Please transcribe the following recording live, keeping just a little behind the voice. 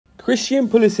Christian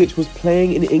Pulisic was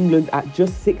playing in England at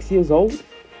just 6 years old.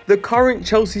 The current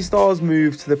Chelsea star's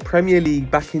move to the Premier League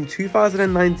back in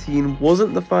 2019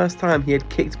 wasn't the first time he had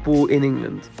kicked ball in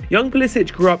England. Young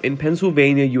Pulisic grew up in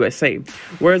Pennsylvania, USA,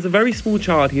 where as a very small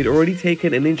child he had already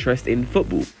taken an interest in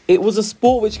football. It was a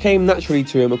sport which came naturally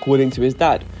to him according to his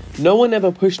dad. No one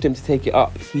ever pushed him to take it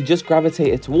up, he just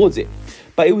gravitated towards it.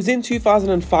 But it was in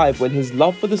 2005 when his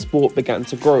love for the sport began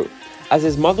to grow, as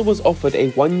his mother was offered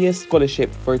a one-year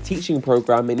scholarship for a teaching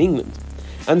program in England.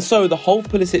 And so the whole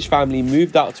Pulisic family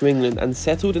moved out to England and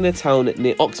settled in a town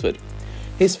near Oxford.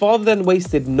 His father then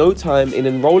wasted no time in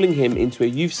enrolling him into a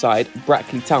youth side,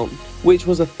 Brackley Town, which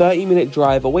was a 30-minute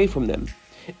drive away from them.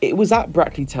 It was at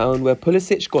Brackley Town where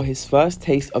Pulisic got his first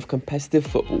taste of competitive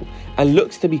football and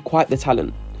looked to be quite the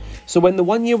talent. So when the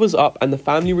 1 year was up and the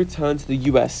family returned to the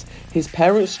US, his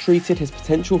parents treated his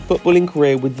potential footballing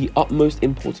career with the utmost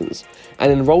importance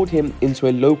and enrolled him into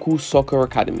a local soccer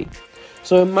academy.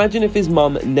 So imagine if his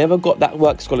mum never got that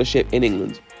work scholarship in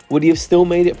England. Would he have still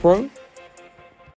made it pro?